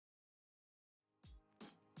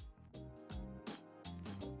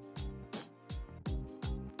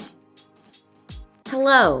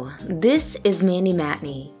Hello, this is Mandy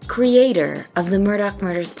Matney, creator of the Murdaugh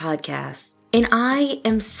Murders podcast. And I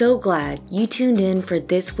am so glad you tuned in for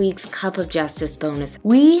this week's Cup of Justice bonus.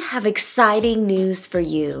 We have exciting news for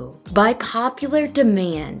you. By popular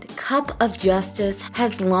demand, Cup of Justice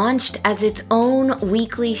has launched as its own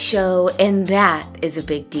weekly show, and that is a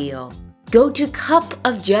big deal. Go to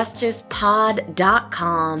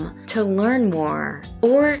cupofjusticepod.com to learn more,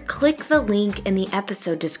 or click the link in the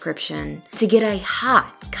episode description to get a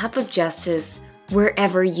hot cup of justice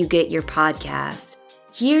wherever you get your podcast.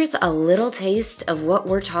 Here's a little taste of what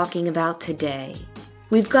we're talking about today.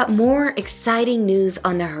 We've got more exciting news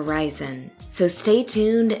on the horizon, so stay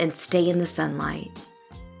tuned and stay in the sunlight.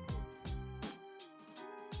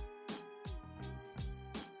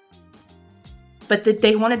 But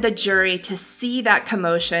they wanted the jury to see that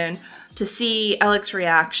commotion, to see Alec's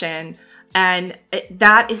reaction, and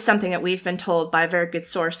that is something that we've been told by a very good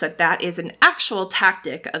source that is an actual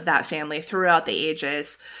tactic of that family throughout the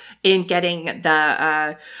ages in getting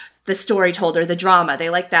the story told or the drama. They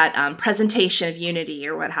like that presentation of unity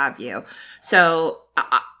or what have you. So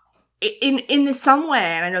in some way,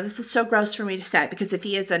 and I know this is so gross for me to say, because if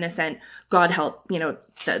he is innocent, God help,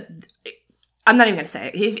 I'm not even going to say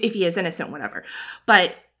it. If he is innocent, whatever.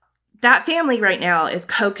 But that family right now is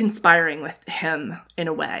co-conspiring with him in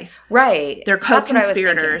a way. Right. They're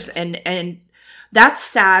co-conspirators. And that's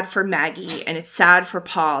sad for Maggie, and it's sad for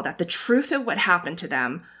Paul that the truth of what happened to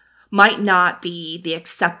them might not be the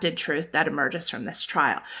accepted truth that emerges from this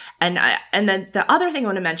trial. And then the other thing I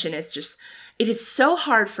want to mention is just, it is so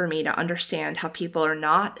hard for me to understand how people are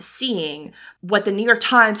not seeing what the New York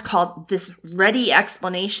Times called this ready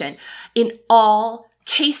explanation. In all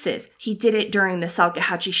cases, he did it during the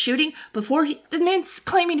Salkehatchie shooting before the man's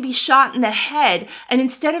claiming to be shot in the head. And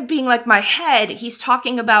instead of being like, my head, he's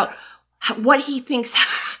talking about what he thinks,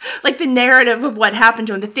 like the narrative of what happened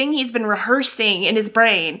to him, the thing he's been rehearsing in his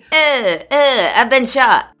brain. I've been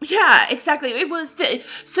shot. Yeah, exactly.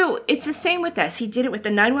 So it's the same with this. He did it with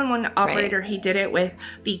the 911 operator. Right. He did it with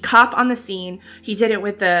the cop on the scene. He did it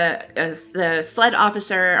with the sled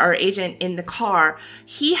officer or agent in the car.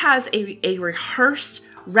 He has a rehearsed,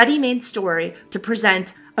 ready-made story to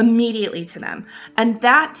present immediately to them. And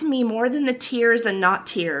that, to me, more than the tears and not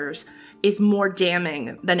tears, is more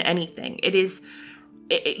damning than anything.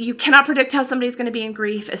 You cannot predict how somebody's going to be in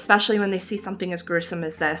grief, especially when they see something as gruesome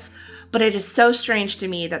as this. But it is so strange to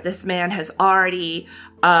me that this man has already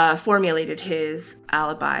formulated his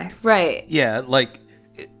alibi. Right. Yeah, like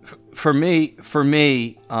for me,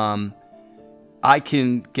 I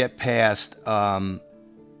can get past Alex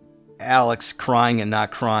crying and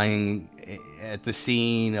not crying at the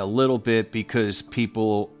scene a little bit because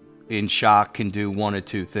people in shock can do one or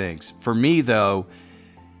two things. For me, though,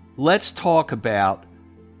 let's talk about,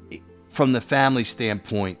 from the family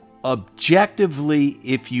standpoint, objectively,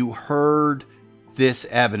 if you heard this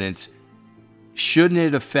evidence, shouldn't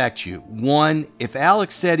it affect you? One, if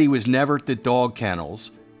Alex said he was never at the dog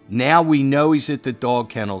kennels, now we know he's at the dog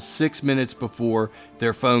kennels 6 minutes before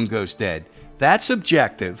their phone goes dead. That's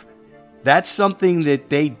objective. That's something that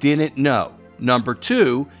they didn't know. Number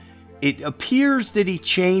two, it appears that he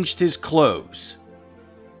changed his clothes.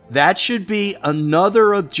 That should be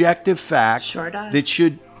another objective fact that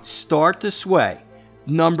should start to sway.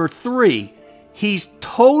 Number three, he's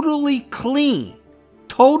totally clean,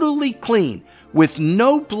 with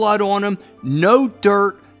no blood on him, no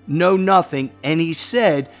dirt, no nothing. And he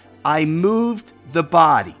said, I moved the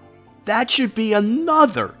body. That should be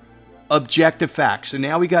another objective fact. So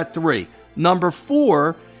now we got three. Number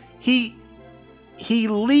four, he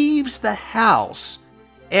leaves the house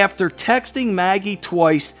after texting Maggie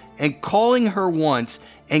twice and calling her once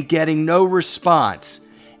and getting no response,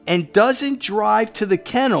 and doesn't drive to the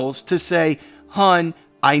kennels to say, hun,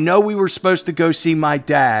 I know we were supposed to go see my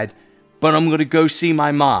dad, but I'm going to go see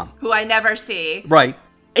my mom. Who I never see. Right.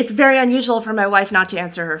 It's very unusual for my wife not to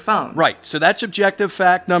answer her phone. Right. So that's objective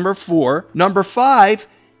fact number four. Number five,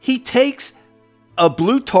 he takes a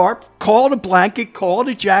blue tarp, call it a blanket, call it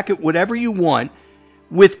a jacket, whatever you want,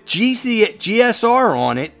 with GSR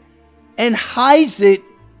on it, and hides it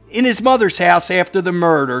in his mother's house after the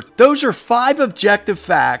murder. Those are five objective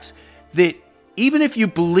facts that, even if you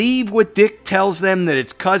believe what Dick tells them that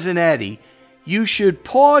it's Cousin Eddie, you should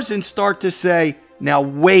pause and start to say, now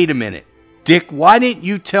wait a minute, Dick, why didn't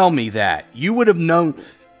you tell me that? You would have known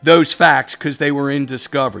those facts because they were in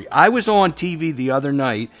discovery. I was on TV the other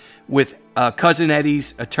night with Cousin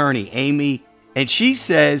Eddie's attorney, Amy, and she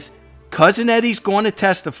says Cousin Eddie's going to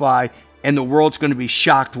testify and the world's going to be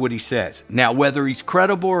shocked what he says. Now, whether he's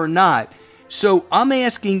credible or not. So I'm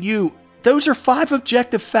asking you, Those are 5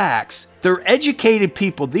 objective facts. They're educated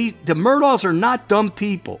people. The Murdaughs are not dumb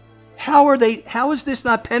people. How is this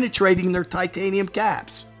not penetrating their titanium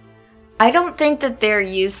caps? I don't think that they're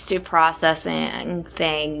used to processing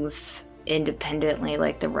things independently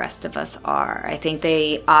like the rest of us are. I think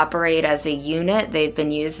they operate as a unit. They've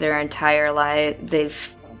been used their entire life.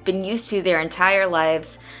 They've been used to their entire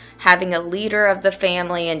lives having a leader of the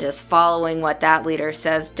family and just following what that leader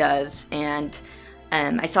says does. And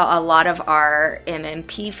I saw a lot of our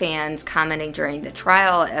MMP fans commenting during the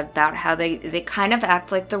trial about how they kind of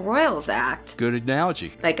act like the Royals act. Good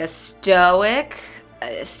analogy. Like a stoic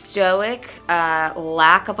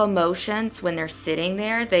lack of emotions when they're sitting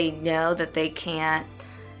there. They know that they can't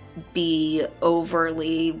be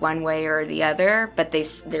overly one way or the other, but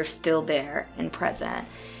they're still there and present.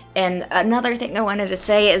 And another thing I wanted to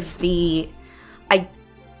say is I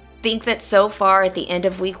think that so far at the end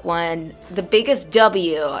of week 1, the biggest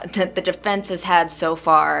W that the defense has had so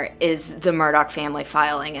far is the Murdaugh family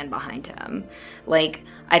filing in behind him. Like,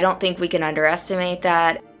 I don't think we can underestimate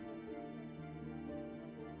that.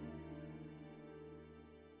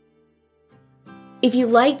 If you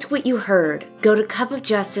liked what you heard, go to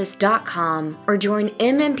cupofjustice.com or join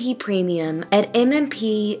MMP Premium at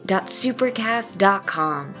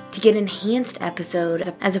mmp.supercast.com to get enhanced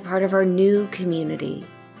episodes as a part of our new community.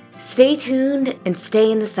 Stay tuned and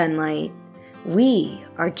stay in the sunlight. We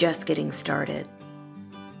are just getting started.